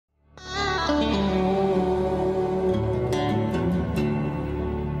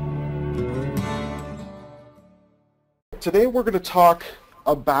today we're going to talk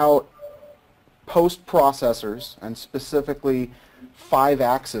about post processors, and specifically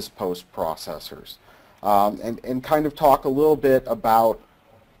 5-axis post processors, and kind of talk a little bit about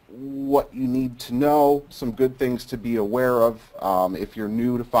what you need to know, some good things to be aware of if you're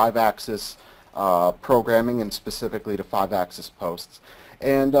new to 5-axis programming, and specifically to 5-axis posts.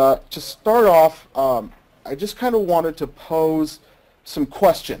 And to start off, I just kind of wanted to pose some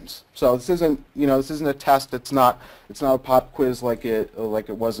questions. So this isn't, this isn't a test. It's not a pop quiz like it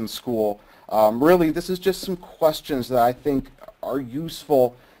was in school. Really, this is just some questions that I think are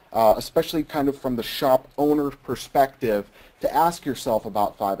useful, especially kind of from the shop owner perspective, to ask yourself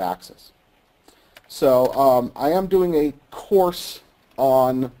about 5-axis. So I am doing a course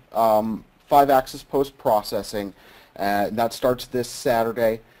on 5-axis post processing, and that starts this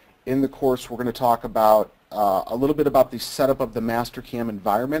Saturday. In the course, we're going to talk about a little bit about the setup of the Mastercam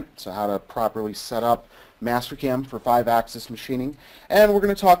environment, so how to properly set up Mastercam for 5-axis machining, and we're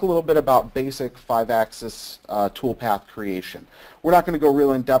going to talk a little bit about basic 5-axis toolpath creation. We're not going to go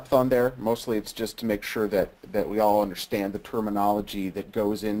real in depth on there. Mostly it's just to make sure that we all understand the terminology that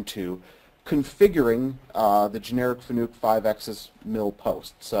goes into configuring the generic Fanuc 5-axis mill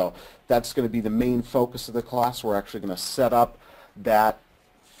post. So that's going to be the main focus of the class. We're actually going to set up that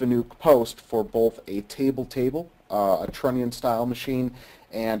Fanuc post for both a table, a trunnion style machine,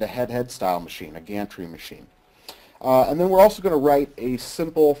 and a head style machine, a gantry machine. And then we're also going to write a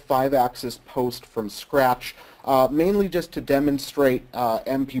simple 5-axis post from scratch, mainly just to demonstrate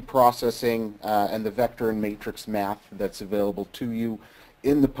MP processing and the vector and matrix math that's available to you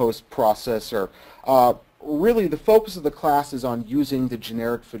in the post processor. Really, the focus of the class is on using the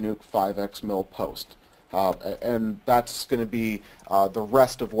generic Fanuc 5X mill post. And that's going to be the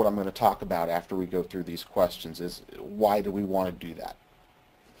rest of what I'm going to talk about after we go through these questions, is why do we want to do that?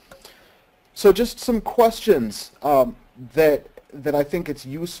 So just some questions that I think it's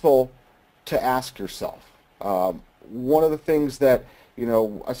useful to ask yourself. One of the things that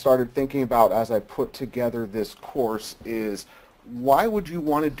I started thinking about as I put together this course is, why would you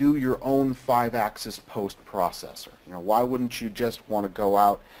want to do your own 5-axis post processor? Why wouldn't you just want to go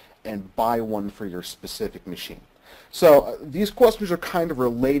out and buy one for your specific machine? So these questions are kind of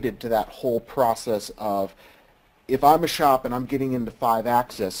related to that whole process of, if I'm a shop and I'm getting into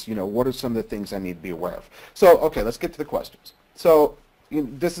 5-axis, what are some of the things I need to be aware of? So, okay, let's get to the questions. So,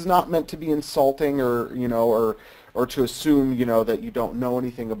 this is not meant to be insulting or to assume, that you don't know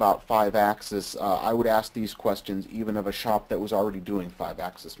anything about 5-axis. I would ask these questions even of a shop that was already doing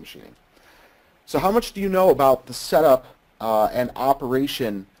 5-axis machining. So, how much do you know about the setup and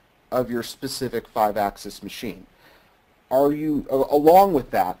operation of your specific 5-axis machine? Are you, along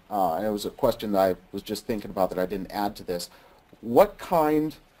with that, and it was a question that I was just thinking about that I didn't add to this, what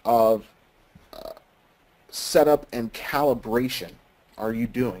kind of setup and calibration are you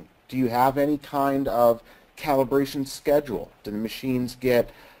doing? Do you have any kind of calibration schedule? Do the machines get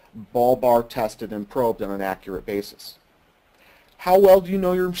ball bar tested and probed on an accurate basis? How well do you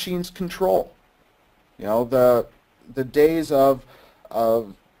know your machine's control? The days of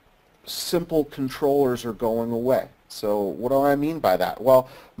simple controllers are going away. So what do I mean by that? Well,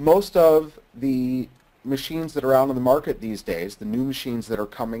 most of the machines that are out on the market these days, the new machines that are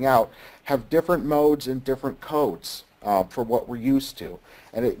coming out, have different modes and different codes for what we're used to.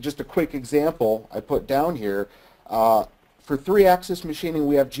 And just a quick example I put down here, for 3-axis machining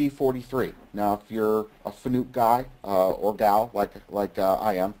we have G43. Now if you're a Fanuc guy or gal, like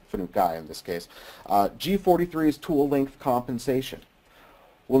I am, Fanuc guy in this case, G43 is tool length compensation.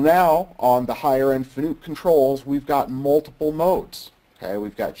 Well, now on the higher end Fanuc controls, we've got multiple modes. Okay,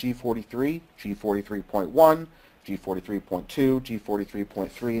 we've got G43, G43.1, G43.2,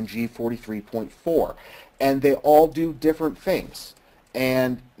 G43.3, and G43.4, and they all do different things,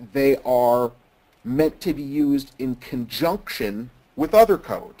 and they are meant to be used in conjunction with other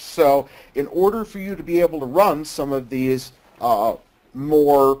codes. So in order for you to be able to run some of these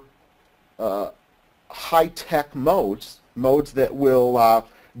more high-tech modes that will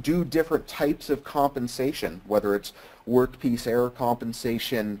do different types of compensation, whether it's workpiece error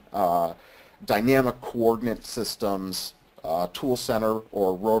compensation, dynamic coordinate systems, tool center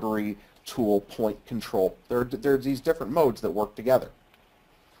or rotary tool point control. There are these different modes that work together.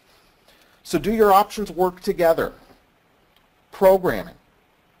 So do your options work together? Programming.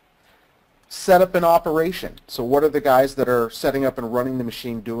 Setup and operation. So what are the guys that are setting up and running the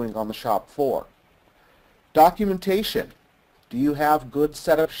machine doing on the shop floor? Documentation. Do you have good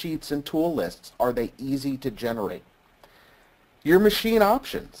setup sheets and tool lists? Are they easy to generate? Your machine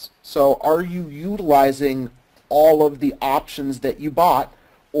options. So are you utilizing all of the options that you bought,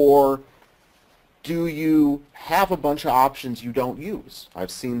 or Do you have a bunch of options you don't use? I've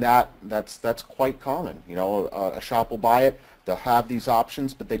seen that. That's quite common. You know, a shop will buy it, they'll have these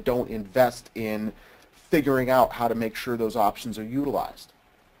options, but they don't invest in figuring out how to make sure those options are utilized.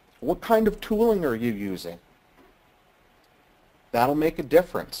 What kind of tooling are you using? That'll make a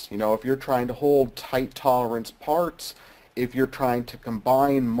difference. You know, if you're trying to hold tight tolerance parts, if you're trying to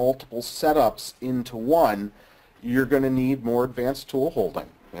combine multiple setups into one, you're going to need more advanced tool holding.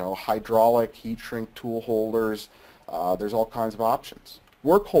 You know, hydraulic, heat shrink tool holders, there's all kinds of options.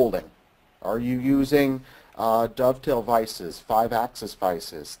 Work holding. Are you using dovetail vices, 5-axis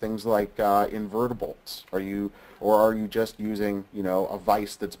vices, things like invertibles? Or are you just using, you know, a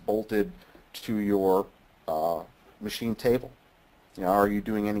vise that's bolted to your machine table? You know, are you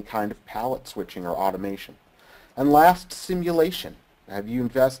doing any kind of pallet switching or automation? And last, simulation. Have you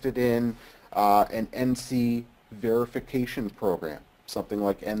invested in an NC verification program? Something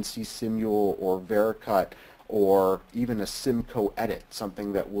like NC Simul or Vericut, or even a Simco Edit,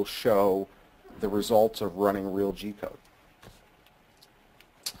 something that will show the results of running real G-code.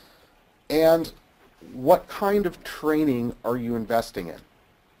 And what kind of training are you investing in?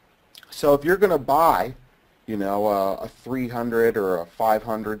 So if you're going to buy, you know, a $300,000 or a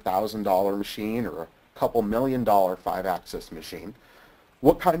 $500,000 machine, or a couple $1 million 5-axis machine,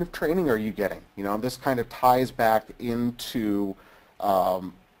 what kind of training are you getting? You know, this kind of ties back into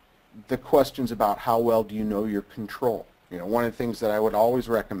the questions about how well do you know your control. You know, one of the things that I would always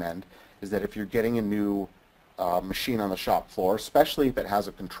recommend is that if you're getting a new machine on the shop floor, especially if it has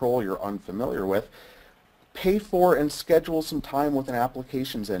a control you're unfamiliar with, pay for and schedule some time with an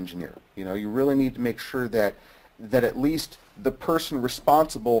applications engineer. You know, you really need to make sure that at least the person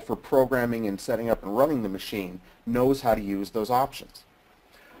responsible for programming and setting up and running the machine knows how to use those options.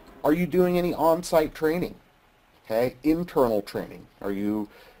 Are you doing any on-site training? Okay, internal training. Are you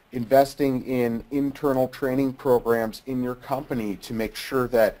investing in internal training programs in your company to make sure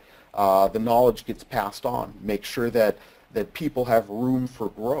that the knowledge gets passed on, make sure that people have room for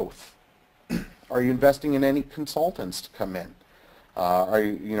growth? Are you investing in any consultants to come in? Are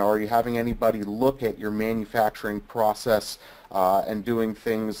you having anybody look at your manufacturing process and doing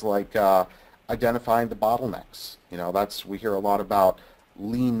things like identifying the bottlenecks? You know, we hear a lot about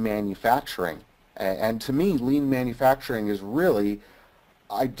lean manufacturing. And to me, lean manufacturing is really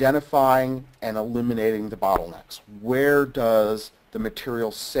identifying and eliminating the bottlenecks. Where does the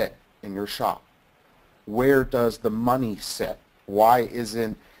material sit in your shop? Where does the money sit? Why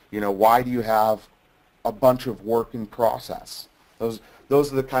do you have a bunch of work in process? Those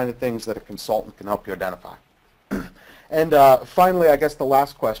are the kind of things that a consultant can help you identify. And finally, I guess the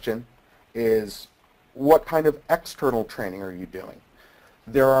last question is, what kind of external training are you doing?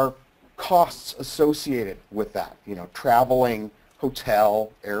 There are costs associated with that. You know, traveling,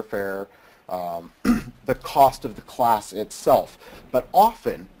 hotel, airfare, the cost of the class itself. But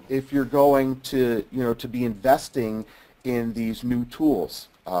often, if you're going to, you know, to be investing in these new tools,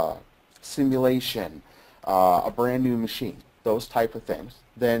 simulation, a brand new machine, those type of things,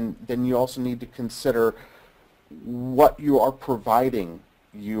 then you also need to consider what you are providing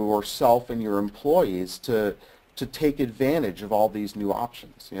yourself and your employees to take advantage of all these new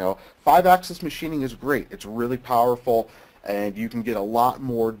options. You know, 5-axis machining is great. It's really powerful, and you can get a lot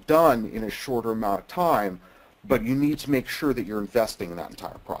more done in a shorter amount of time, but you need to make sure that you're investing in that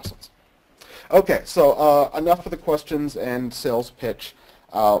entire process. Okay, so enough of the questions and sales pitch.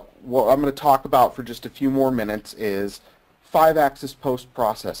 What I'm going to talk about for just a few more minutes is 5-axis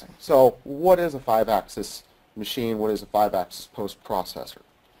post-processing. So what is a 5-axis machine? What is a 5-axis post-processor?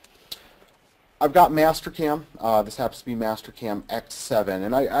 I've got Mastercam. This happens to be Mastercam X7,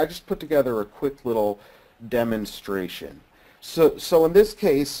 and I just put together a quick little demonstration. So in this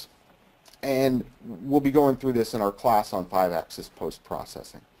case, and we'll be going through this in our class on 5-axis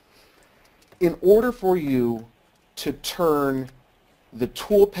post-processing. In order for you to turn the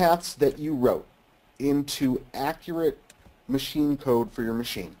toolpaths that you wrote into accurate machine code for your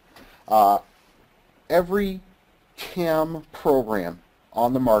machine, every CAM program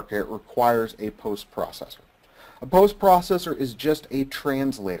on the market requires a post-processor. A post-processor is just a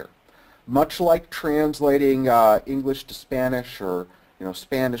translator. Much like translating English to Spanish, or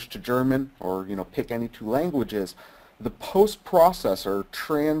Spanish to German, or pick any two languages, the post-processor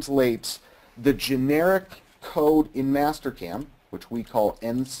translates the generic code in Mastercam, which we call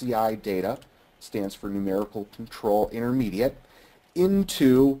NCI data, stands for Numerical Control Intermediate,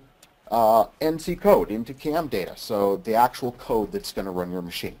 into NC code, into CAM data, so the actual code that's going to run your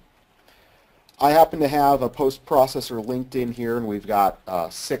machine. I happen to have a post-processor linked in here, and we've got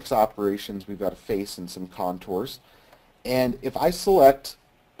 6 operations. We've got a face and some contours. And if I select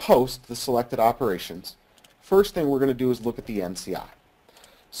post the selected operations, first thing we're going to do is look at the NCI.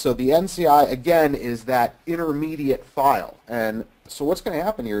 So the NCI, again, is that intermediate file. And so what's going to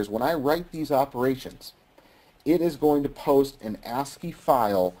happen here is when I write these operations, it is going to post an ASCII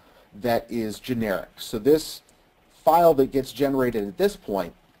file that is generic. So this file that gets generated at this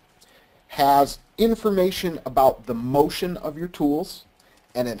point has information about the motion of your tools,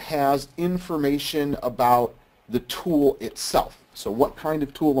 and it has information about the tool itself. So what kind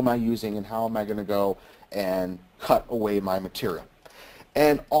of tool am I using and how am I going to go and cut away my material?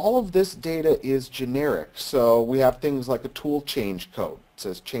 And all of this data is generic. So we have things like a tool change code. It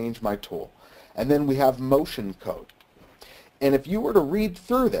says change my tool. And then we have motion code. And if you were to read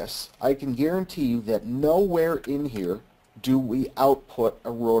through this, I can guarantee you that nowhere in here do we output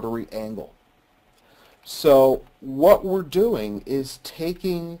a rotary angle. So what we're doing is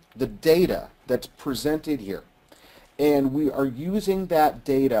taking the data that's presented here, and we are using that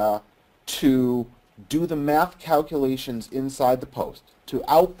data to do the math calculations inside the post to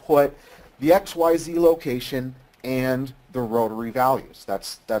output the XYZ location and the rotary values.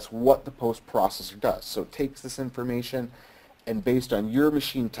 That's what the post processor does. So it takes this information, and based on your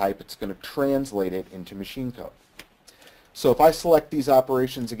machine type, it's going to translate it into machine code. So if I select these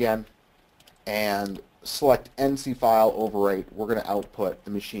operations again and select NC file overwrite, we're going to output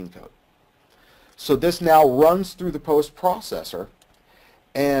the machine code. So this now runs through the post processor,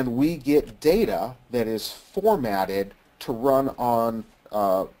 and we get data that is formatted to run on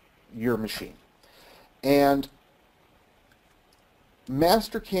your machine. And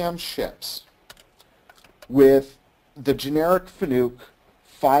Mastercam ships with the generic Fanuc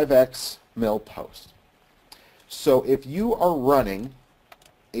 5X mill post. So if you are running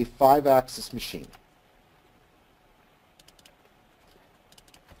a 5-axis machine,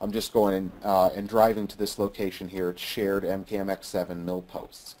 I'm just going and driving to this location here. It's shared MCAM X7 mill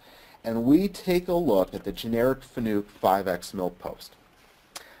posts. And we take a look at the generic Fanuc 5X mill post.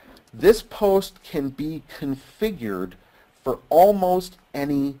 This post can be configured for almost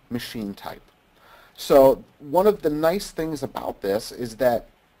any machine type. So one of the nice things about this is that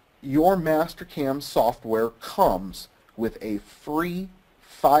your Mastercam software comes with a free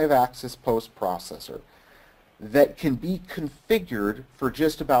 5-axis post processor that can be configured for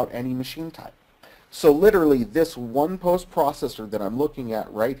just about any machine type. So literally this one post processor that I'm looking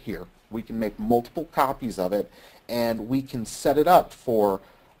at right here, we can make multiple copies of it, and we can set it up for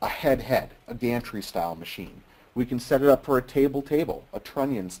a head-head, a gantry style machine. We can set it up for a table-table, a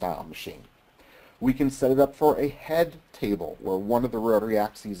trunnion style machine. We can set it up for a head table where one of the rotary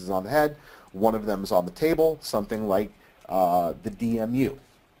axes is on the head, one of them is on the table, something like the DMU.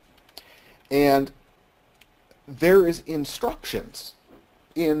 And there is instructions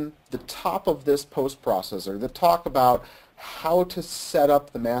in the top of this post processor that talk about how to set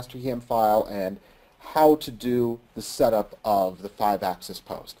up the Mastercam file and how to do the setup of the 5-axis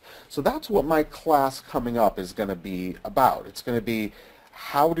post. So that's what my class coming up is going to be about. It's going to be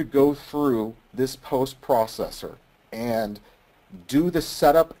how to go through this post processor and do the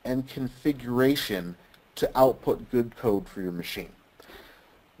setup and configuration to output good code for your machine.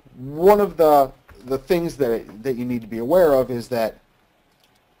 One of the things that you need to be aware of is that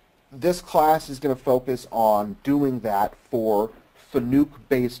this class is going to focus on doing that for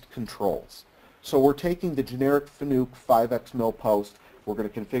Fanuc-based controls. So we're taking the generic Fanuc 5X mill post, we're going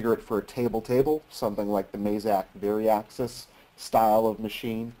to configure it for a table-table, something like the Mazak Variaxis style of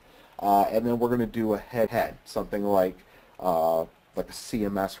machine, and then we're going to do a head-head, something like a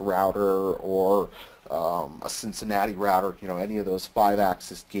CMS router or a Cincinnati router, you know, any of those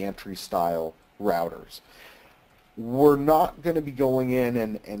 5-axis gantry style routers. We're not going to be going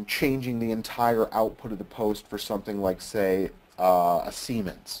in and changing the entire output of the post for something like, say, a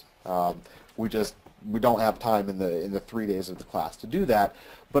Siemens. We don't have time in the 3 days of the class to do that,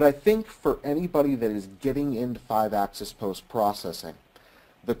 but I think for anybody that is getting into 5-axis post processing,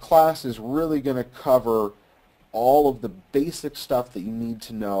 the class is really going to cover all of the basic stuff that you need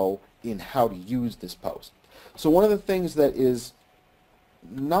to know in how to use this post. So one of the things that is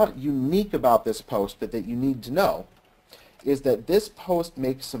not unique about this post, but that you need to know, is that this post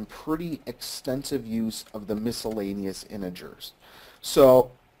makes some pretty extensive use of the miscellaneous integers.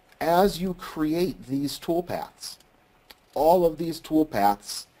 So as you create these toolpaths, all of these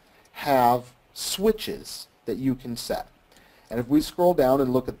toolpaths have switches that you can set. And if we scroll down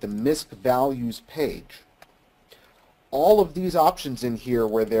and look at the MISC values page, all of these options in here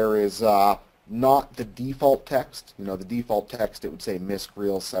where there is not the default text, you know, the default text, it would say MISC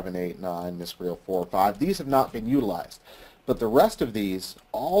reel 789, MISC reel 405, these have not been utilized. But the rest of these,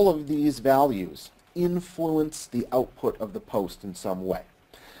 all of these values influence the output of the post in some way.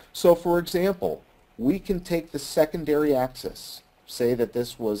 So for example, we can take the secondary axis, say that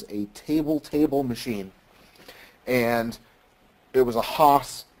this was a table machine, and it was a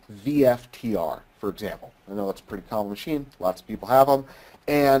Haas VFTR, for example. I know that's a pretty common machine. Lots of people have them.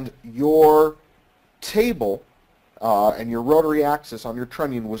 And your table and your rotary axis on your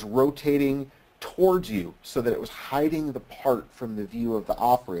trunnion was rotating towards you so that it was hiding the part from the view of the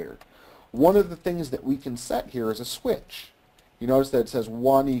operator. One of the things that we can set here is a switch. You notice that it says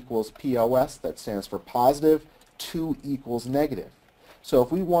 1 equals POS, that stands for positive, 2 equals negative. So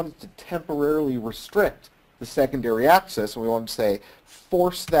if we wanted to temporarily restrict the secondary axis, and we want to say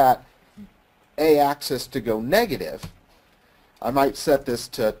force that A axis to go negative, I might set this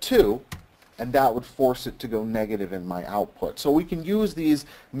to 2, and that would force it to go negative in my output. So we can use these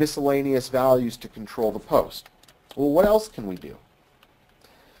miscellaneous values to control the post. Well, what else can we do?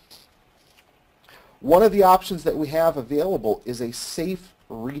 One of the options that we have available is a safe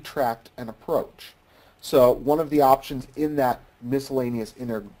retract and approach. So one of the options in that miscellaneous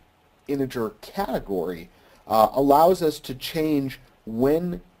integer category allows us to change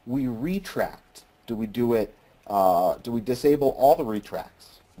when we retract. Do we disable all the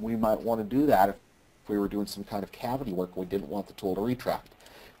retracts? We might want to do that if we were doing some kind of cavity work and we didn't want the tool to retract.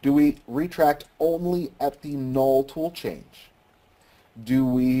 Do we retract only at the null tool change? Do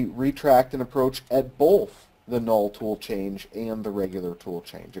we retract and approach at both the null tool change and the regular tool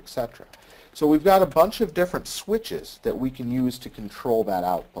change, etc.? So we've got a bunch of different switches that we can use to control that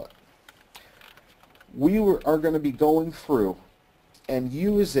output. We are going to be going through and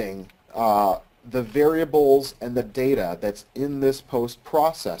using the variables and the data that's in this post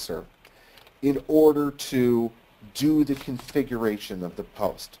processor in order to do the configuration of the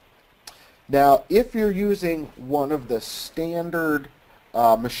post. Now, if you're using one of the standard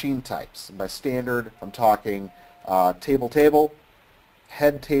machine types, and by standard I'm talking table,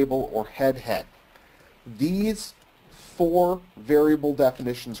 head table, or head. These 4 variable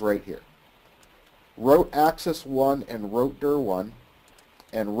definitions right here, rote axis 1 and rote dir 1,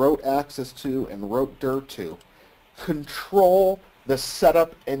 and rote axis 2 and rote dir 2, control the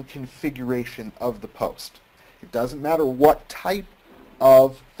setup and configuration of the post. It doesn't matter what type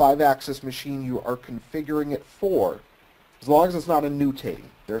of 5-axis machine you are configuring it for, as long as it's not a nutating.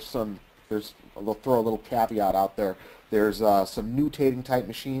 They'll throw a little caveat out there. There's some nutating type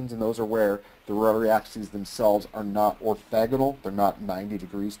machines, and those are where the rotary axes themselves are not orthogonal. They're not 90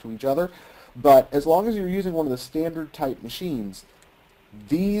 degrees to each other. But as long as you're using one of the standard type machines,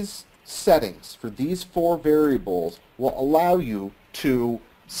 these settings for these 4 variables will allow you to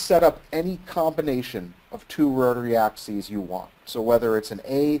set up any combination of 2 rotary axes you want. So whether it's an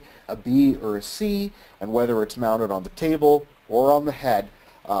A, a B, or a C, and whether it's mounted on the table or on the head,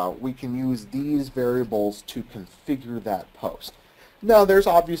 we can use these variables to configure that post. Now, there's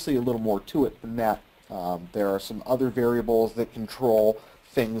obviously a little more to it than that. There are some other variables that control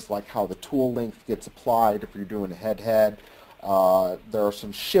things like how the tool length gets applied if you're doing a head-head. There are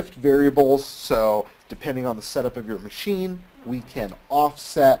some shift variables, so depending on the setup of your machine, we can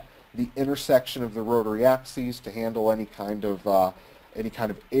offset the intersection of the rotary axes to handle any kind of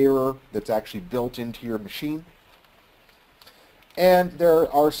error that's actually built into your machine. And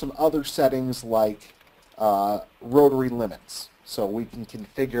there are some other settings like rotary limits. So we can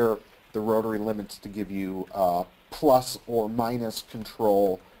configure the rotary limits to give you plus or minus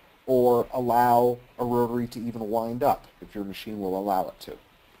control, or allow a rotary to even wind up if your machine will allow it to.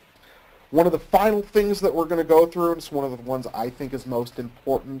 One of the final things that we're going to go through, and it's one of the ones I think is most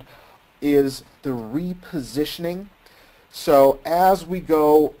important, is the repositioning. So as we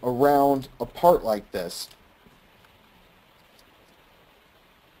go around a part like this,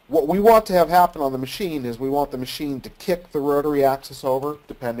 what we want to have happen on the machine is we want the machine to kick the rotary axis over,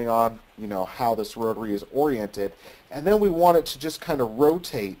 depending on how this rotary is oriented, and then we want it to just kind of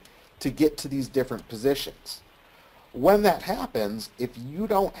rotate to get to these different positions. When that happens, if you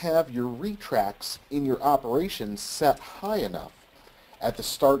don't have your retracts in your operation set high enough at the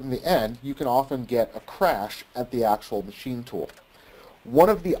start and the end, you can often get a crash at the actual machine tool. One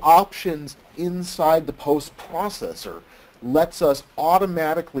of the options inside the post processor lets us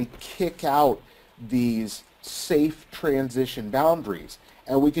automatically kick out these safe transition boundaries,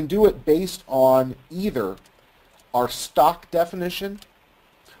 and we can do it based on either our stock definition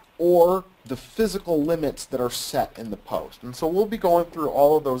or the physical limits that are set in the post. And so we'll be going through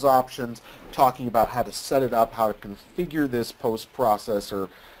all of those options, talking about how to set it up, how to configure this post processor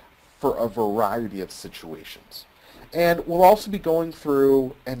for a variety of situations. And we'll also be going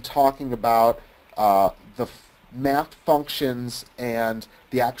through and talking about the math functions and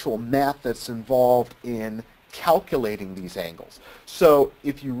the actual math that's involved in calculating these angles. So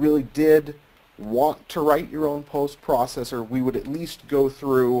if you really did want to write your own post-processor, we would at least go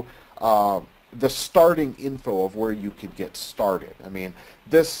through the starting info of where you could get started. I mean,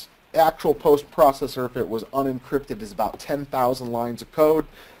 this actual post-processor, if it was unencrypted, is about 10,000 lines of code.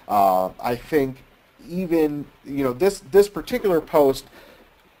 I think even, this particular post,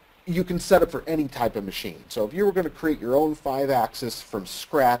 you can set it for any type of machine. So if you were going to create your own 5-axis from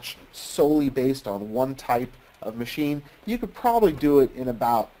scratch, solely based on one type of machine, you could probably do it in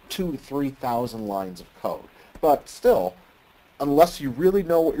about 2,000 to 3,000 lines of code. But still, unless you really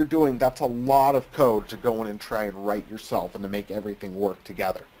know what you're doing, that's a lot of code to go in and try and write yourself and to make everything work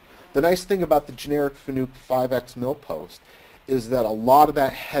together. The nice thing about the generic Fanuc 5x mil post is that a lot of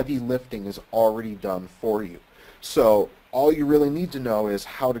that heavy lifting is already done for you. So all you really need to know is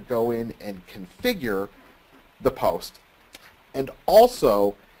how to go in and configure the post, and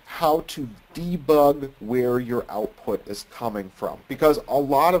also how to debug where your output is coming from. Because a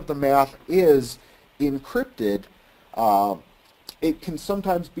lot of the math is encrypted, it can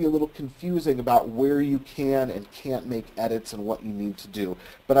sometimes be a little confusing about where you can and can't make edits and what you need to do.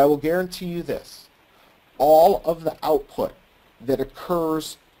 But I will guarantee you this: all of the output that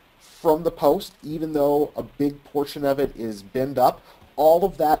occurs from the post, even though a big portion of it is binned up, all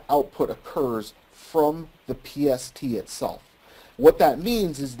of that output occurs from the PST itself. What that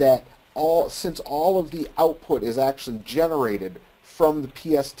means is that since all of the output is actually generated from the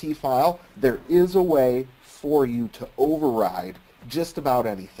PST file, there is a way for you to override just about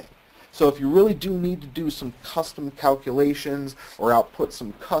anything. So if you really do need to do some custom calculations or output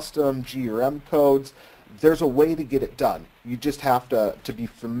some custom G or M codes, there's a way to get it done. You just have to be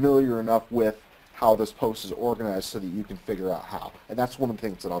familiar enough with how this post is organized so that you can figure out how. And that's one of the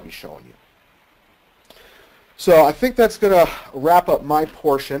things that I'll be showing you. So I think that's going to wrap up my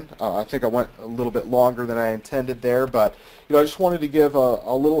portion. I think I went a little bit longer than I intended there, but I just wanted to give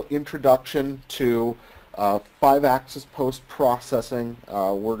a little introduction to 5-axis post-processing.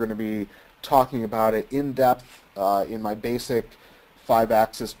 We're going to be talking about it in depth in my basic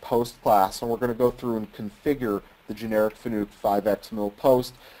 5-axis post class, and we're going to go through and configure the generic Fanuc 5x mil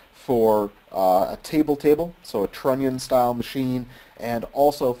post for a table, so a trunnion style machine, and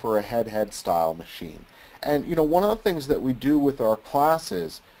also for a head style machine. And one of the things that we do with our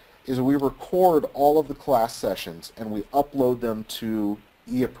classes is we record all of the class sessions and we upload them to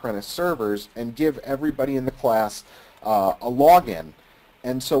eApprentice servers and give everybody in the class a login.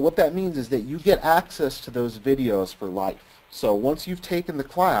 And so what that means is that you get access to those videos for life. So once you've taken the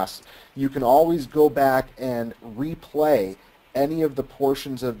class, you can always go back and replay any of the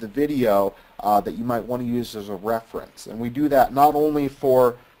portions of the video that you might want to use as a reference. And we do that not only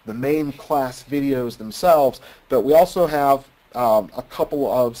for the main class videos themselves, but we also have a couple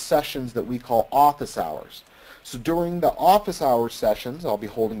of sessions that we call office hours. So during the office hours sessions, I'll be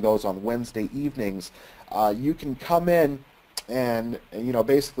holding those on Wednesday evenings, you can come in and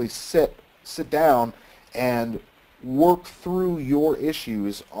basically sit down and work through your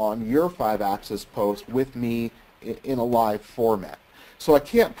issues on your 5-axis post with me in a live format. So I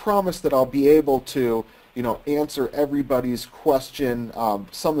can't promise that I'll be able to answer everybody's question.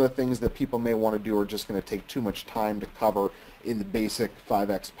 Some of the things that people may want to do are just going to take too much time to cover in the basic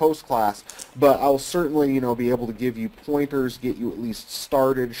 5x post class, but I'll certainly be able to give you pointers, get you at least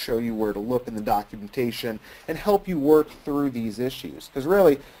started, show you where to look in the documentation, and help you work through these issues. Because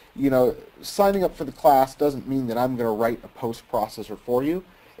really, signing up for the class doesn't mean that I'm going to write a post processor for you.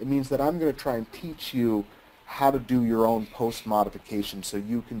 It means that I'm going to try and teach you how to do your own post modification so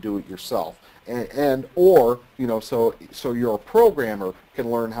you can do it yourself, or so your programmer can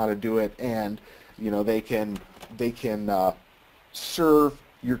learn how to do it, and they can serve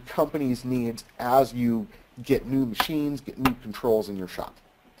your company's needs as you get new machines, get new controls in your shop.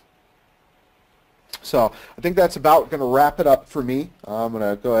 So I think that's about going to wrap it up for me. I'm going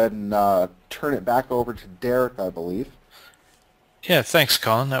to go ahead and turn it back over to Derek, I believe. Yeah, thanks,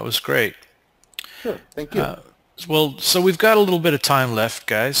 Colin. That was great. Sure, thank you. Well, so we've got a little bit of time left,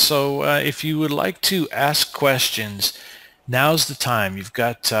 guys. So if you would like to ask questions, now's the time. You've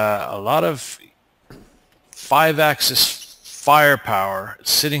got a lot of 5-axis firepower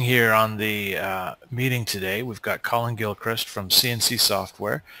sitting here on the meeting today. We've got Colin Gilchrist from CNC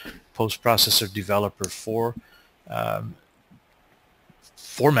Software, post-processor developer for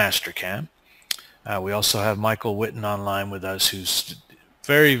Mastercam. We also have Michael Witten online with us, who's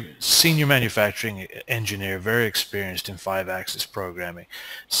very senior manufacturing engineer, very experienced in 5-axis programming.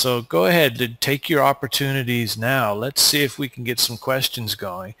 So go ahead, take your opportunities now. Let's see if we can get some questions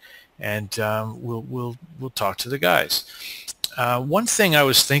going, and we'll talk to the guys. One thing I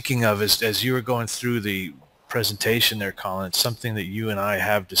was thinking of as you were going through the presentation there, Colin. It's something that you and I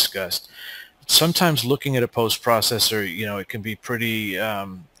have discussed. Sometimes looking at a post processor, it can be pretty,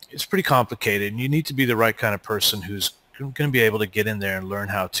 it's pretty complicated, and you need to be the right kind of person who's going to be able to get in there and learn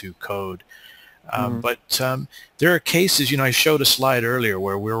how to code. But there are cases, I showed a slide earlier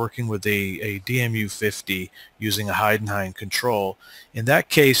where we're working with a DMU50 using a Heidenhain control. In that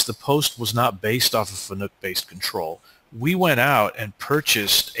case, the post was not based off of Fanuc-based control. We went out and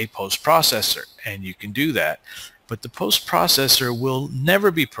purchased a post processor, and you can do that. But the post processor will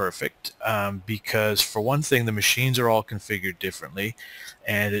never be perfect because, for one thing, the machines are all configured differently,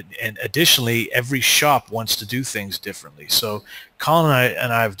 and additionally, every shop wants to do things differently. So Colin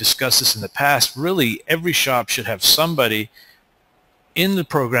and I have discussed this in the past. Really, every shop should have somebody in the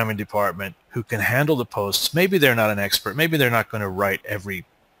programming department who can handle the posts. Maybe they're not an expert. Maybe they're not going to write every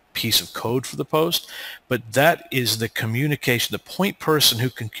piece of code for the post, but that is the communication, the point person who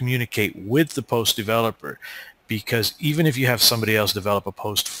can communicate with the post developer. Because even if you have somebody else develop a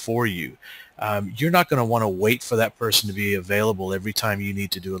post for you, you're not going to want to wait for that person to be available every time you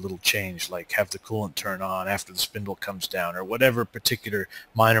need to do a little change, like have the coolant turn on after the spindle comes down, or whatever particular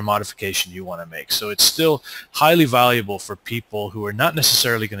minor modification you want to make. So it's still highly valuable for people who are not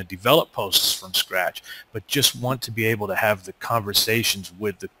necessarily going to develop posts from scratch, but just want to be able to have the conversations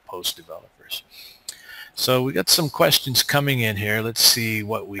with the post developers. So we got some questions coming in here. Let's see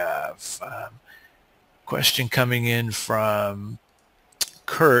what we have. Question coming in from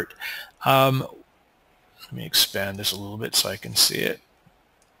Kurt. Let me expand this a little bit so I can see it.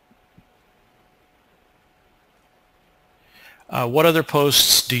 What other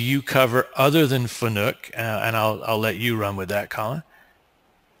posts do you cover other than Fanuc? And I'll let you run with that, Colin.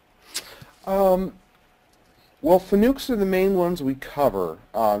 Well, Fanucs are the main ones we cover,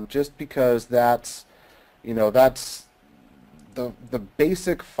 just because that's the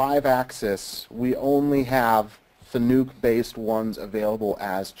basic 5-axis. We only have Fanuc-based ones available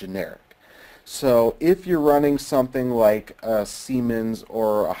as generic. So if you're running something like a Siemens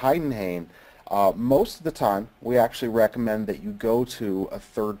or a Heidenhain, most of the time we actually recommend that you go to a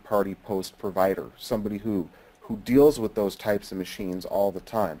third-party post provider, somebody who deals with those types of machines all the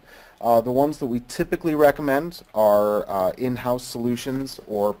time. The ones that we typically recommend are in-house solutions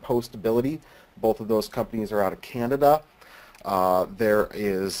or Postability. Both of those companies are out of Canada. There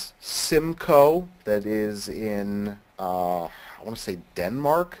is Simco that is in, I want to say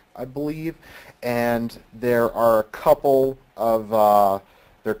Denmark, I believe, and there are a couple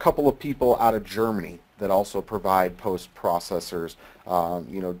of people out of Germany that also provide post processors,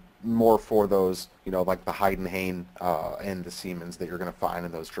 more for those, like the Heidenhain and the Siemens that you're going to find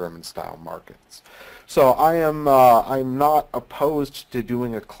in those German-style markets. So I'm not opposed to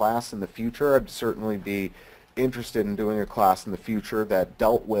doing a class in the future. I'd certainly be interested in doing a class in the future that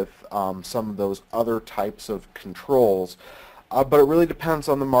dealt with some of those other types of controls, but it really depends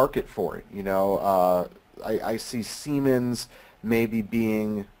on the market for it. I see Siemens maybe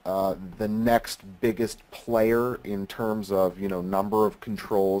being the next biggest player in terms of number of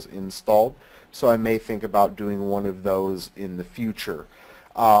controls installed, so I may think about doing one of those in the future.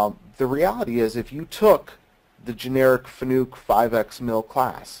 The reality is, if you took the generic Fanuc 5x mil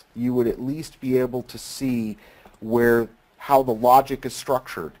class, you would at least be able to see how the logic is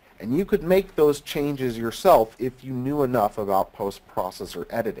structured, and you could make those changes yourself if you knew enough about post-processor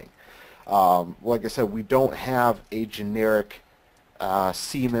editing. Like I said, we don't have a generic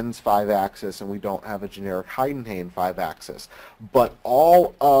Siemens 5-axis, and we don't have a generic Heidenhain 5-axis, but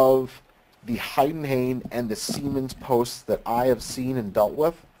all of the Heidenhain and the Siemens posts that I have seen and dealt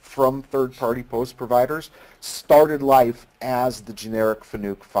with from third-party post providers started life as the generic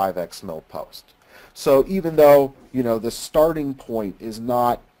Fanuc 5x mil post. So even though the starting point is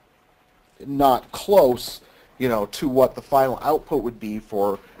not close to what the final output would be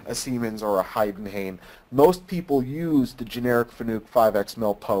for a Siemens or a Heidenhain, most people use the generic Fanuc 5x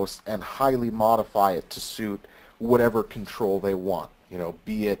mil post and highly modify it to suit whatever control they want.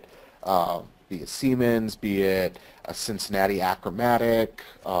 Be it Siemens, be it a Cincinnati Achromatic,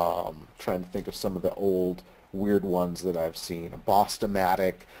 trying to think of some of the old weird ones that I've seen, a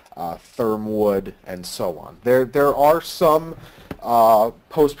Boston-matic, Thermwood, and so on. There are some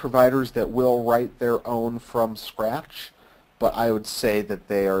post providers that will write their own from scratch, but I would say that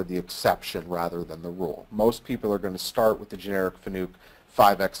they are the exception rather than the rule. Most people are going to start with the generic Fanuc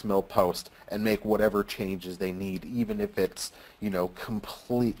 5x mil post and make whatever changes they need, even if it's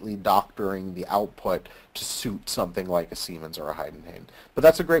completely doctoring the output to suit something like a Siemens or a Heidenhain. But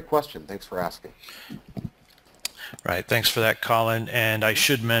that's a great question. Thanks for asking. Right. Thanks for that, Colin. And I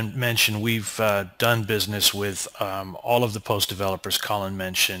should mention we've done business with all of the post developers Colin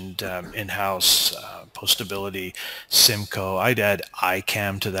mentioned, in-house, Postability, Simco. I'd add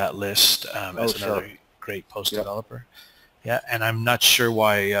ICAM to that list Oh, as sure. another great post Yep. developer. Yeah, and I'm not sure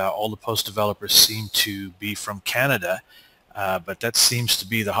why all the post developers seem to be from Canada, but that seems to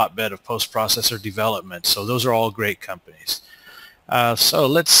be the hotbed of post-processor development. So those are all great companies. So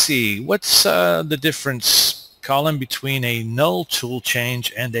let's see, what's the difference, Colin, between a null tool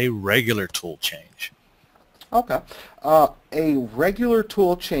change and a regular tool change? Okay. A regular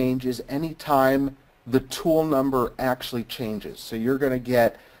tool change is any time the tool number actually changes. So you're going to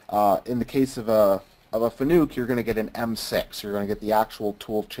get, in the case of a Fanuc, you're going to get an M6. You're going to get the actual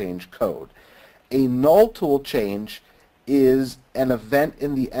tool change code. A null tool change is an event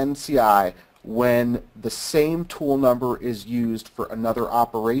in the NCI when the same tool number is used for another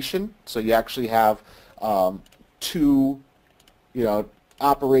operation. So you actually have two,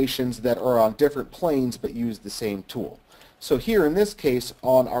 operations that are on different planes but use the same tool. So here in this case,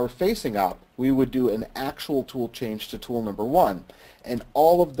 on our facing op, we would do an actual tool change to tool number 1. And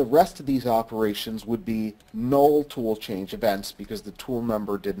all of the rest of these operations would be null tool change events because the tool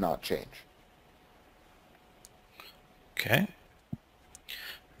number did not change. Okay.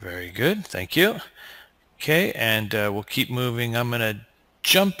 Very good. Thank you. Okay, and we'll keep moving. I'm going to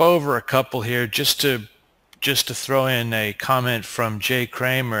jump over a couple here just to throw in a comment from Jay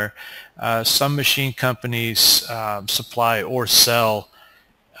Kramer. Some machine companies supply or sell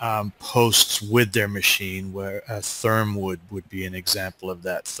posts with their machine, where Thermwood would be an example of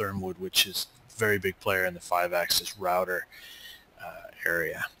that. Thermwood, which is a very big player in the 5-axis router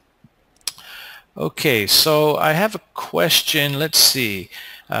area. Okay, so I have a question. Let's see.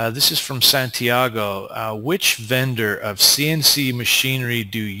 This is from Santiago. Which vendor of CNC machinery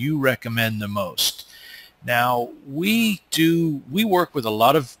do you recommend the most? Now, we work with a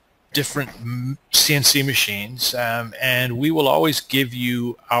lot of different CNC machines, and we will always give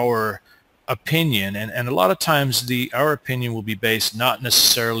you our opinion, and a lot of times our opinion will be based not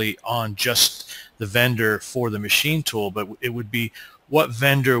necessarily on just the vendor for the machine tool, but it would be what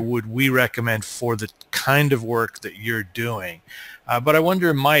vendor would we recommend for the kind of work that you're doing. But I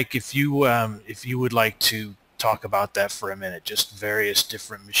wonder, Mike, if you would like to talk about that for a minute, just various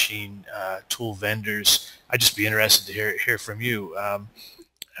different machine tool vendors. I'd just be interested to hear from you.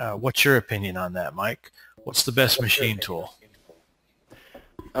 What's your opinion on that, Mike? What's the best machine tool?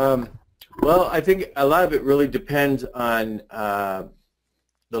 Well, I think a lot of it really depends on the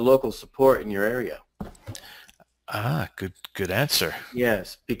local support in your area. Good answer.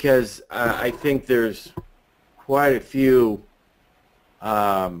 Yes, because I think there's quite a few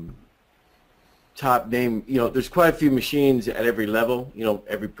top name, there's quite a few machines at every level,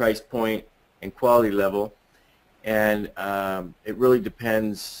 every price point and quality level, and it really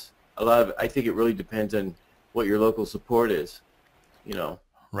depends. I think it really depends on what your local support is,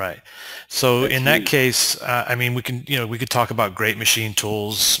 Right. So That's in that huge. case, I mean, we could talk about great machine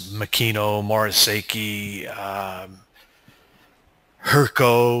tools, Makino, Morisaki,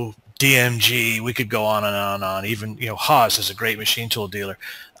 Herco, DMG. We could go on and on and on. Even Haas is a great machine tool dealer.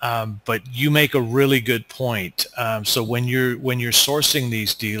 But you make a really good point. So when you're sourcing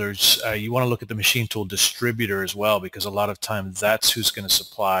these dealers, you want to look at the machine tool distributor as well, because a lot of times that's who's going to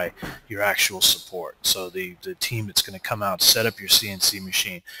supply your actual support. So the team that's going to come out, set up your CNC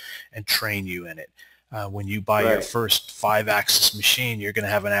machine, and train you in it. When you buy your first 5-axis machine, you're going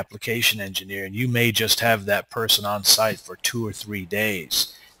to have an application engineer, and you may just have that person on site for 2 or 3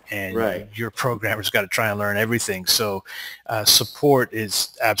 days. And your programmer's got to try and learn everything. So support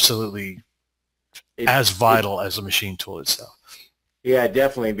is absolutely as vital as a machine tool itself. Yeah,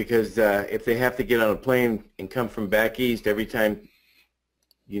 definitely, because if they have to get on a plane and come from back east every time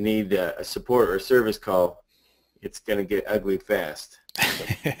you need a support or a service call, it's going to get ugly fast.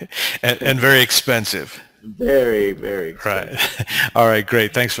 and very expensive. Very, very expensive. Right. All right,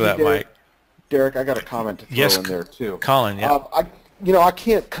 great. Thanks for that, Mike. Derek, I got a comment to throw in there too. Colin, yeah. I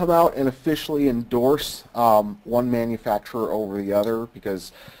can't come out and officially endorse one manufacturer over the other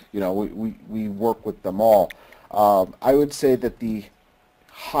because, we work with them all. I would say that the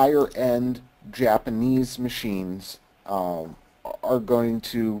higher end Japanese machines are going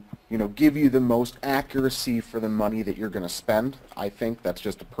to, give you the most accuracy for the money that you're going to spend. I think that's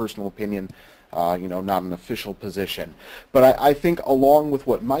just a personal opinion, not an official position. But I think along with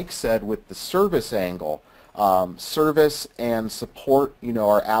what Mike said with the service angle, service and support,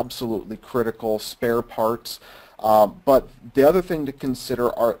 are absolutely critical, spare parts. But the other thing to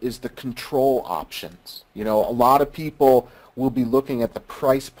consider is the control options. A lot of people we'll be looking at the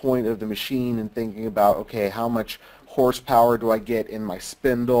price point of the machine and thinking about, okay, how much horsepower do I get in my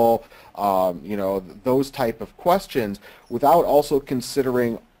spindle, you know, those type of questions, without also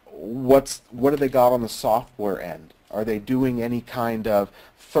considering what do they got on the software end. Are they doing any kind of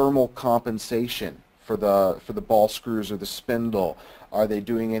thermal compensation for the ball screws or the spindle? Are they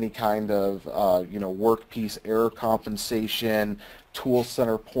doing any kind of you know, workpiece error compensation, tool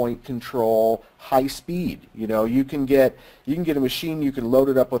center point control, high speed? You know, you can get a machine, you can load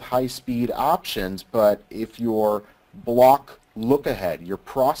it up with high speed options, but if your block look ahead, your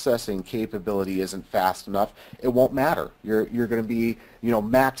processing capability isn't fast enough, it won't matter. You're going to be, you know,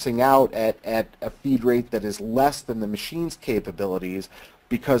 maxing out at a feed rate that is less than the machine's capabilities,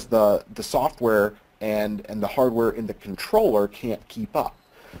 because the software and the hardware in the controller can't keep up.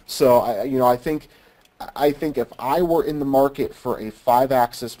 So I think if I were in the market for a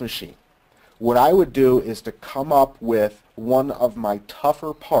 5-axis machine, what I would do is to come up with one of my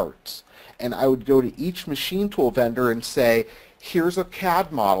tougher parts, and I would go to each machine tool vendor and say, here's a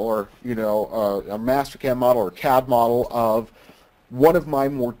CAD model, or, you know, a Mastercam model or CAD model of one of my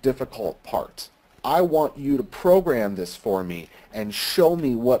more difficult parts. I want you to program this for me and show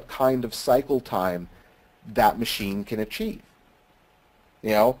me what kind of cycle time that machine can achieve.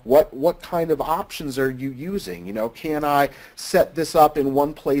 You know, what kind of options are you using? You know, can I set this up in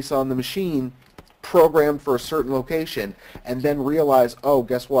one place on the machine, programmed for a certain location, and then realize, oh,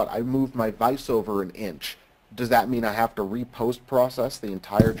 guess what? I moved my vise over an inch. Does that mean I have to re-post process the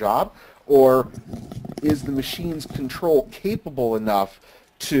entire job? Or is the machine's control capable enough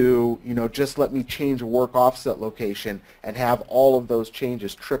to, you know, just let me change a work offset location and have all of those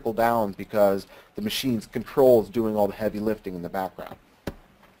changes trickle down because the machine's control is doing all the heavy lifting in the background?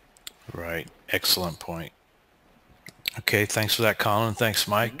 Right. Excellent point. Okay, thanks for that, Colin. Thanks,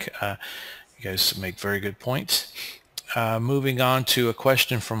 Mike. You guys make very good points. Moving on to a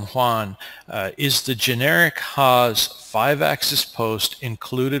question from Juan. Is the generic Haas 5-axis post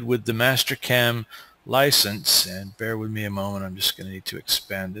included with the Mastercam license? And bear with me a moment, I'm just going to need to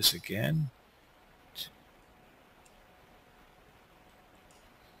expand this again.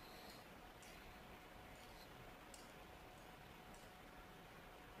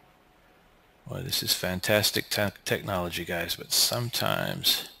 Well, this is fantastic technology, guys, but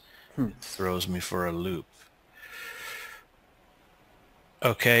sometimes it throws me for a loop.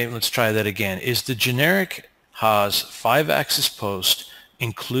 Okay, let's try that again. Is the generic Haas 5-axis post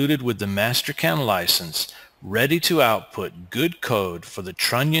included with the Mastercam license, ready to output good code for the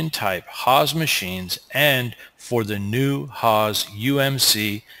trunnion type Haas machines and for the new Haas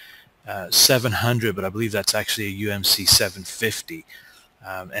UMC 700, but I believe that's actually a UMC 750.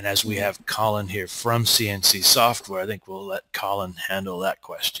 And as we have Colin here from CNC Software, I think we'll let Colin handle that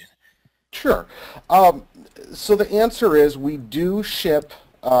question. Sure. So the answer is we do ship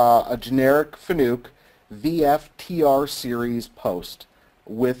a generic Fanuc VFTR series post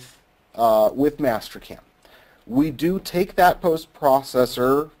with Mastercam. We do take that post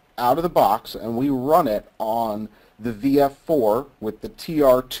processor out of the box and we run it on the VF4 with the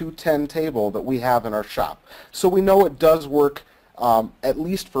TR210 table that we have in our shop. So we know it does work, at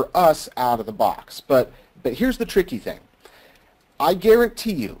least for us, out of the box. But here's the tricky thing. I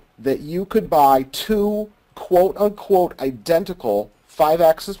guarantee you that you could buy two quote-unquote identical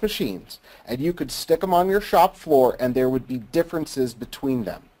 5-axis machines and you could stick them on your shop floor and there would be differences between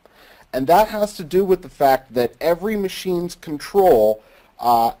them. And that has to do with the fact that every machine's control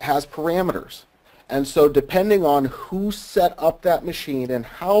has parameters. And so depending on who set up that machine and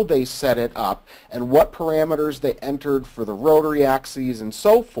how they set it up and what parameters they entered for the rotary axes and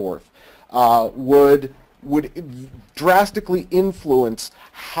so forth, would drastically influence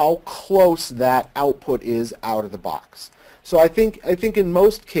how close that output is out of the box. So I think in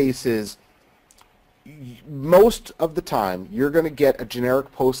most cases, most of the time, you're going to get a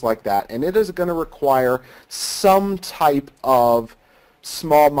generic post like that, and it is going to require some type of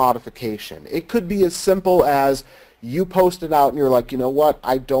small modification. It could be as simple as you post it out and you're like, you know what,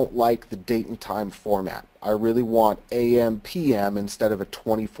 I don't like the date and time format. I really want AM, PM instead of a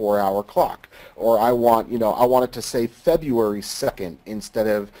 24-hour clock. Or I want it to say February 2nd instead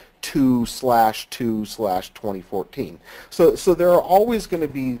of 2/2/2014. So there are always going to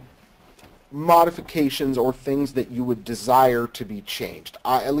be modifications or things that you would desire to be changed.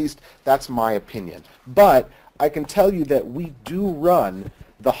 At least that's my opinion. But I can tell you that we do run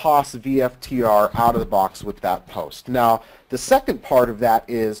the Haas VFTR out of the box with that post. Now, the second part of that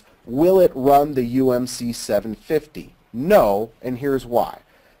is, will it run the UMC 750? No, and here's why.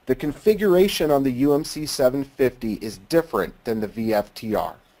 The configuration on the UMC 750 is different than the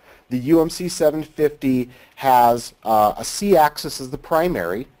VFTR. The UMC 750 has a C-axis as the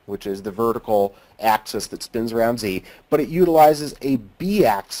primary, which is the vertical axis that spins around Z, but it utilizes a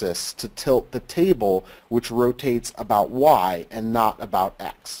B-axis to tilt the table, which rotates about Y and not about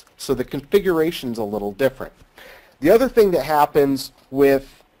X. So the configuration's a little different. The other thing that happens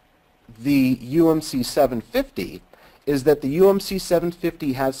with the UMC 750 is that the UMC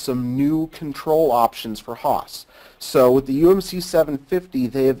 750 has some new control options for Haas. So with the UMC 750,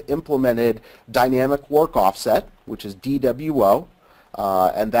 they have implemented dynamic work offset, which is DWO,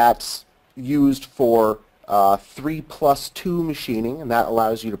 and that's used for 3+2 machining, and that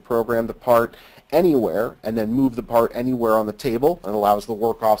allows you to program the part anywhere and then move the part anywhere on the table and allows the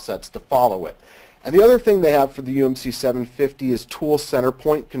work offsets to follow it. And the other thing they have for the UMC 750 is tool center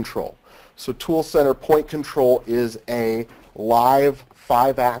point control. So tool center point control is a live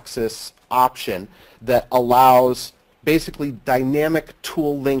 5-axis option that allows basically dynamic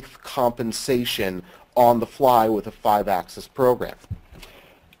tool length compensation on the fly with a 5-axis program.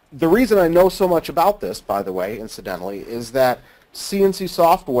 The reason I know so much about this, by the way, incidentally, is that CNC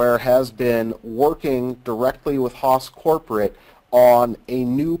Software has been working directly with Haas Corporate on a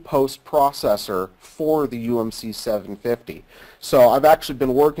new post processor for the UMC 750. So I've actually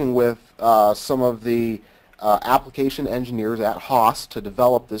been working with some of the application engineers at Haas to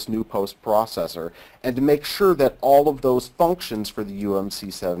develop this new post processor and to make sure that all of those functions for the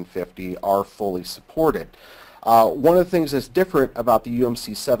UMC 750 are fully supported. One of the things that's different about the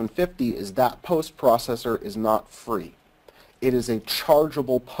UMC 750 is that post processor is not free. It is a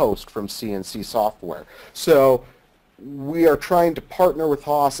chargeable post from CNC Software. So we are trying to partner with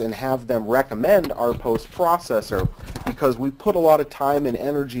Haas and have them recommend our post processor because we put a lot of time and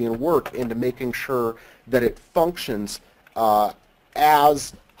energy and work into making sure that it functions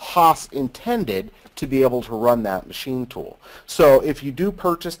as Haas intended to be able to run that machine tool. So if you do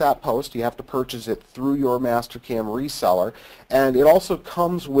purchase that post, you have to purchase it through your Mastercam reseller, and it also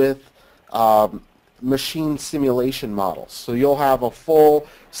comes with machine simulation models. So you'll have a full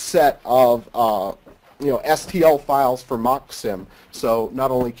set of STL files for MockSim. So not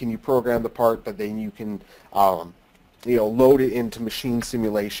only can you program the part, but then you can load it into machine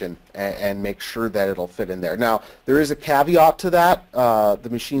simulation and make sure that it'll fit in there. Now, there is a caveat to that. The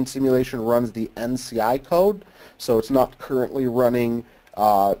machine simulation runs the NCI code, so it's not currently running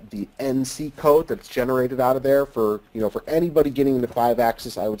the NC code that's generated out of there. For anybody getting into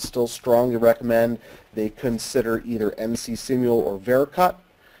 5-axis, I would still strongly recommend they consider either NC Simul or Vericut,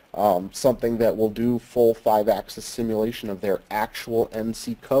 something that will do full 5-axis simulation of their actual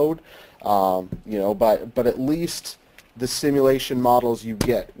NC code. But at least the simulation models you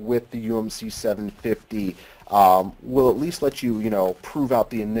get with the UMC 750 will at least let you, prove out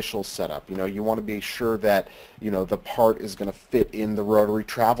the initial setup. You want to be sure that, the part is going to fit in the rotary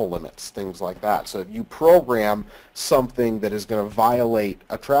travel limits, things like that. So if you program something that is going to violate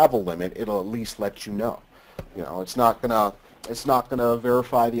a travel limit, it'll at least let you know. It's not going to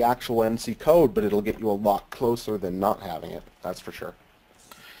verify the actual NC code, but it'll get you a lot closer than not having it. That's for sure.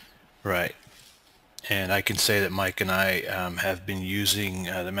 Right. And I can say that Mike and I have been using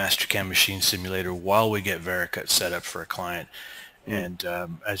the Mastercam machine simulator while we get Vericut set up for a client. And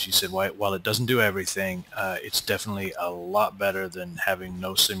as you said, while it doesn't do everything, it's definitely a lot better than having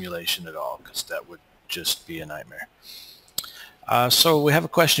no simulation at all, because that would just be a nightmare. So we have a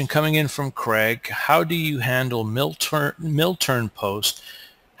question coming in from Craig. How do you handle mill turn post?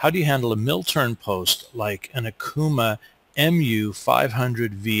 How do you handle a mill turn post like an Akuma MU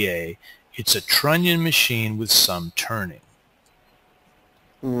 500 VA? It's a trunnion machine with some turning.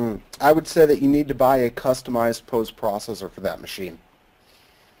 I would say that you need to buy a customized post processor for that machine.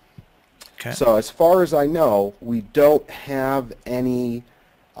 Okay. So as far as I know, we don't have any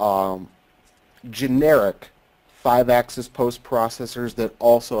generic 5-axis post processors that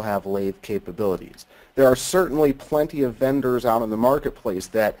also have lathe capabilities. There are certainly plenty of vendors out in the marketplace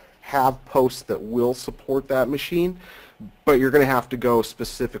that have posts that will support that machine, but you're going to have to go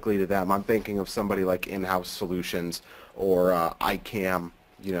specifically to them. I'm thinking of somebody like In-House Solutions or iCam,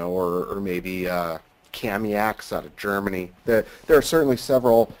 or maybe Camiax out of Germany. There are certainly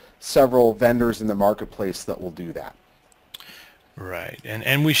several vendors in the marketplace that will do that. Right,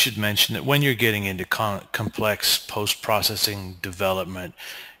 and we should mention that when you're getting into complex post-processing development,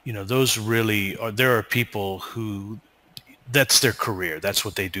 those really are, there are people who that's their career. That's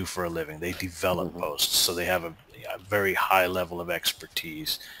what they do for a living. They develop posts, so they have a very high level of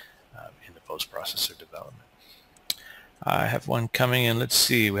expertise in the post-processor development. I have one coming in. Let's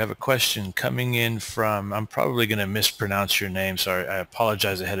see. We have a question coming in from, I'm probably going to mispronounce your name, so I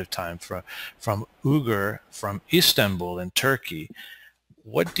apologize ahead of time, from Ugur from Istanbul in Turkey.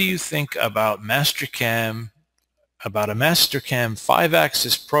 what do you think about Mastercam, about a Mastercam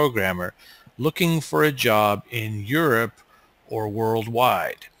 5-axis programmer looking for a job in Europe or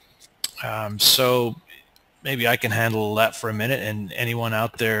worldwide? So maybe I can handle that for a minute, and anyone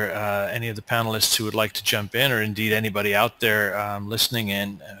out there, any of the panelists who would like to jump in, or indeed anybody out there listening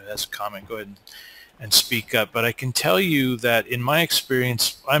in, as a comment, go ahead and speak up. But I can tell you that in my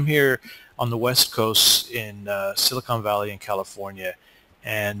experience, I'm here on the West Coast in Silicon Valley in California,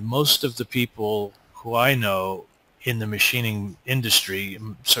 and most of the people who I know in the machining industry,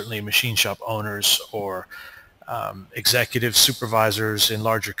 certainly machine shop owners or executive supervisors in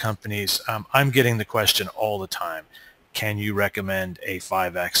larger companies, I'm getting the question all the time, can you recommend a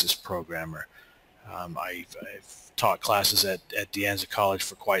 5-axis programmer? I've taught classes at De Anza College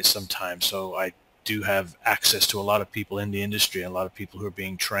for quite some time, so I do have access to a lot of people in the industry and a lot of people who are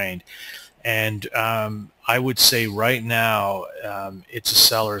being trained. And I would say right now it's a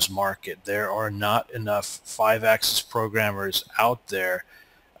seller's market. There are not enough 5-axis programmers out there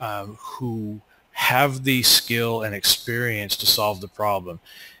who have the skill and experience to solve the problem.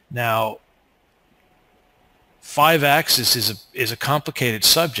 Now, 5-axis is a complicated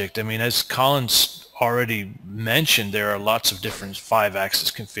subject. I mean, as Colin's already mentioned, there are lots of different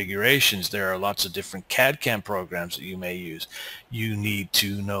 5-axis configurations. There are lots of different CAD/CAM programs that you may use. You need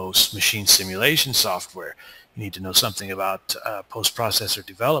to know machine simulation software. You need to know something about post-processor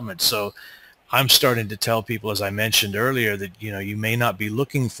development. So I'm starting to tell people, as I mentioned earlier, that you may not be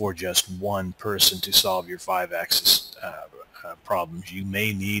looking for just one person to solve your 5-axis problems. You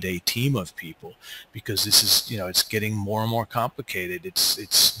may need a team of people, because this is, it's getting more and more complicated.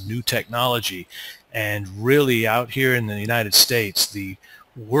 It's new technology, and really out here in the United States, the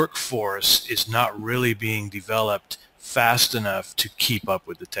workforce is not really being developed fast enough to keep up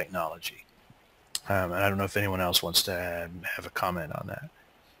with the technology. And I don't know if anyone else wants to have a comment on that.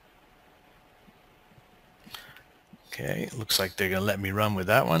 Okay, looks like they're going to let me run with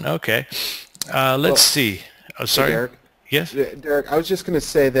that one. Okay, let's see. Oh, sorry. Hey, Derek. Yes? Derek, I was just going to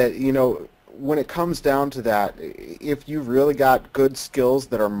say that, when it comes down to that, if you've really got good skills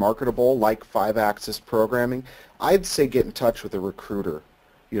that are marketable, like 5-axis programming, I'd say get in touch with a recruiter.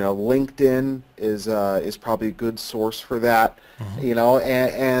 LinkedIn is probably a good source for that. Mm-hmm.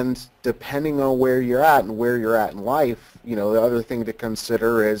 And depending on where you're at and where you're at in life, the other thing to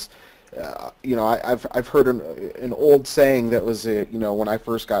consider is, I've heard an old saying that was, when I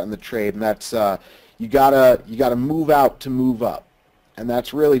first got in the trade, and that's you gotta move out to move up. And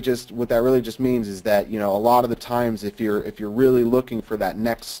that's really just what that really just means is that a lot of the times if you're really looking for that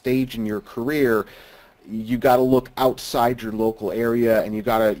next stage in your career, you got to look outside your local area, and you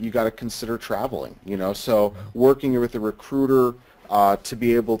got to consider traveling. So working with a recruiter to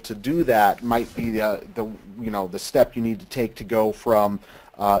be able to do that might be the step you need to take to go from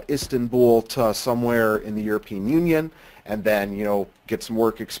Istanbul to somewhere in the European Union, and then get some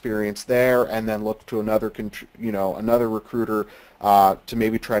work experience there, and then look to another recruiter to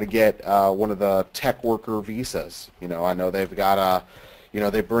maybe try to get one of the tech worker visas. I know they've got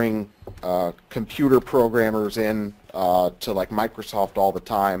they bring computer programmers in to like Microsoft all the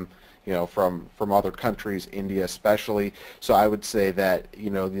time, from other countries, India especially. So I would say that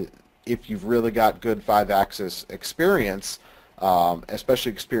if you've really got good 5-axis experience,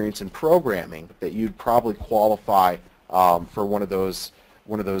 especially experience in programming, that you'd probably qualify for one of those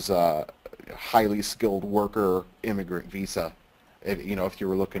highly skilled worker immigrant visa, if you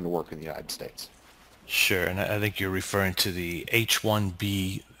were looking to work in the United States. Sure, and I think you're referring to the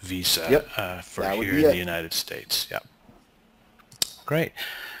H-1B visa. Yep. For here in the United States. Yep. Great.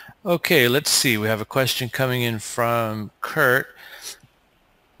 Okay, let's see. We have a question coming in from Kurt.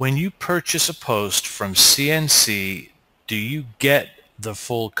 When you purchase a post from CNC, do you get the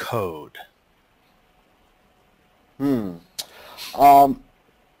full code?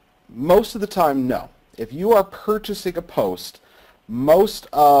 Most of the time, no. If you are purchasing a post, most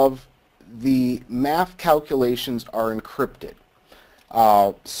of the math calculations are encrypted.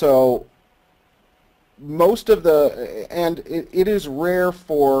 So most of and it is rare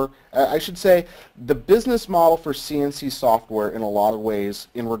for, I should say, the business model for CNC software in a lot of ways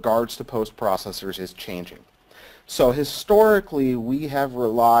in regards to post processors is changing. So historically, we have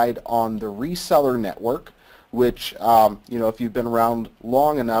relied on the reseller network, which, if you've been around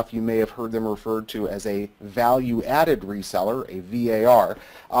long enough, you may have heard them referred to as a value-added reseller, a VAR.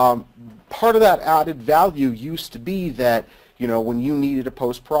 Part of that added value used to be that, when you needed a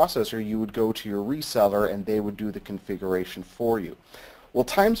post-processor, you would go to your reseller and they would do the configuration for you. Well,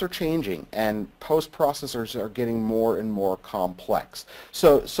 times are changing, and post-processors are getting more and more complex.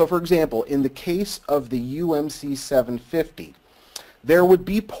 So for example, in the case of the UMC 750, there would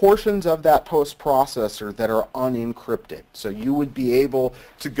be portions of that post-processor that are unencrypted. So you would be able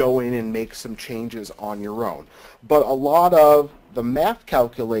to go in and make some changes on your own. But a lot of the math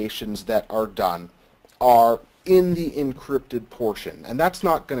calculations that are done are in the encrypted portion, and that's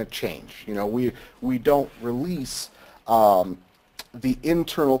not going to change. You know, we don't release the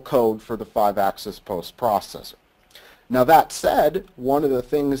internal code for the 5-axis post-processor. Now that said, one of the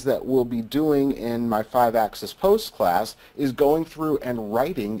things that we'll be doing in my 5-axis post class is going through and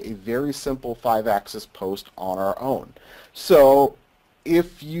writing a very simple 5-axis post on our own. So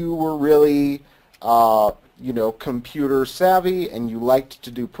if you were really you know, computer savvy and you liked to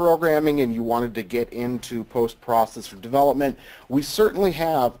do programming and you wanted to get into post-processor development, we certainly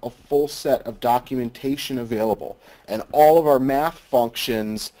have a full set of documentation available, and all of our math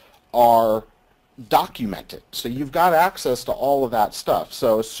functions are documented. So you've got access to all of that stuff.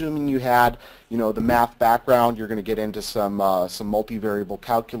 So assuming you had, you know, the math background, you're going to get into some multivariable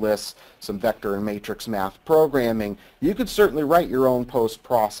calculus, some vector and matrix math programming, you could certainly write your own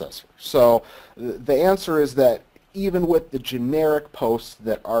post-processor. So the answer is that even with the generic posts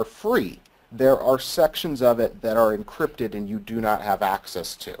that are free, there are sections of it that are encrypted and you do not have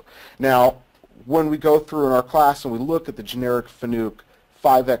access to. Now, when we go through in our class and we look at the generic FNUC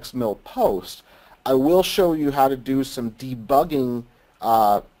 5xmil post, I will show you how to do some debugging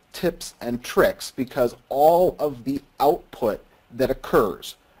tips and tricks, because all of the output that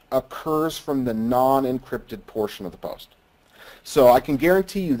occurs from the non-encrypted portion of the post. So I can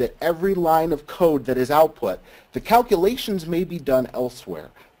guarantee you that every line of code that is output, the calculations may be done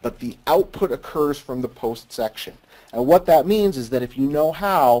elsewhere, but the output occurs from the post section. And what that means is that if you know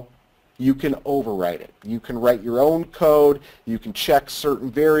how, you can overwrite it. You can write your own code, you can check certain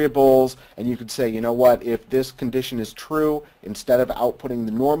variables, and you can say, you know what, if this condition is true, instead of outputting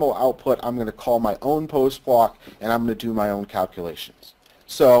the normal output, I'm going to call my own post block and I'm going to do my own calculations.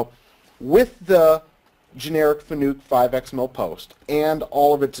 So with the generic FNUC 5xmil post and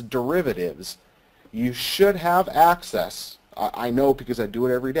all of its derivatives, you should have access, I know because I do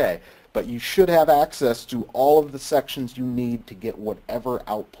it every day, but you should have access to all of the sections you need to get whatever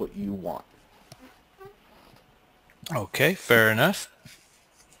output you want. Okay, fair enough.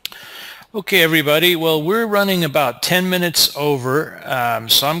 Okay, everybody. Well, we're running about 10 minutes over,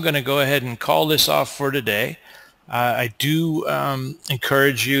 so I'm going to go ahead and call this off for today. I do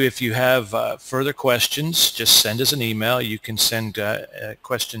encourage you, if you have further questions, just send us an email. You can send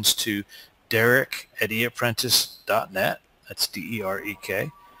questions to derek@eapprentice.net. That's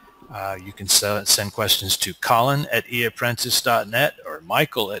D-E-R-E-K. You can send questions to colin@eapprentice.net or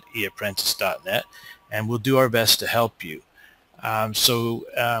michael@eapprentice.net, and we'll do our best to help you. So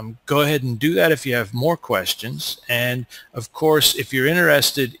go ahead and do that if you have more questions. And of course, if you're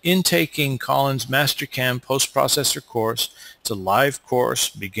interested in taking Colin's Mastercam post-processor course, it's a live course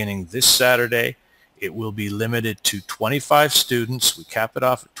beginning this Saturday. It will be limited to 25 students. We cap it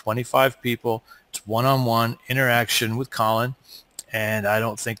off at 25 people. It's one-on-one interaction with Colin, and I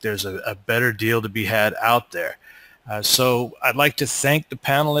don't think there's a better deal to be had out there. So I'd like to thank the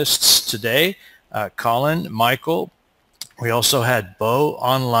panelists today, Colin, Michael. We also had Bo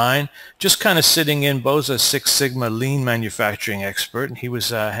online, just kind of sitting in. Bo's a Six Sigma lean manufacturing expert, and he was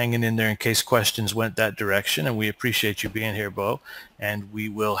hanging in there in case questions went that direction, and we appreciate you being here, Bo. And we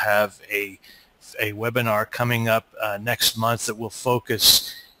will have a webinar coming up next month that will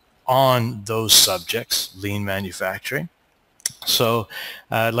focus on those subjects, lean manufacturing. So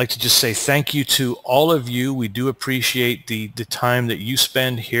I'd like to just say thank you to all of you. We do appreciate the time that you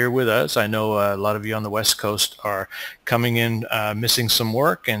spend here with us. I know a lot of you on the West Coast are coming in missing some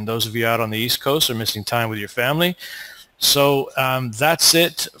work, and those of you out on the East Coast are missing time with your family. So that's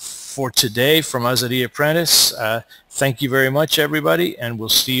it for today from us at eApprentice. Thank you very much, everybody, and we'll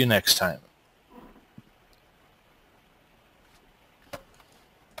see you next time.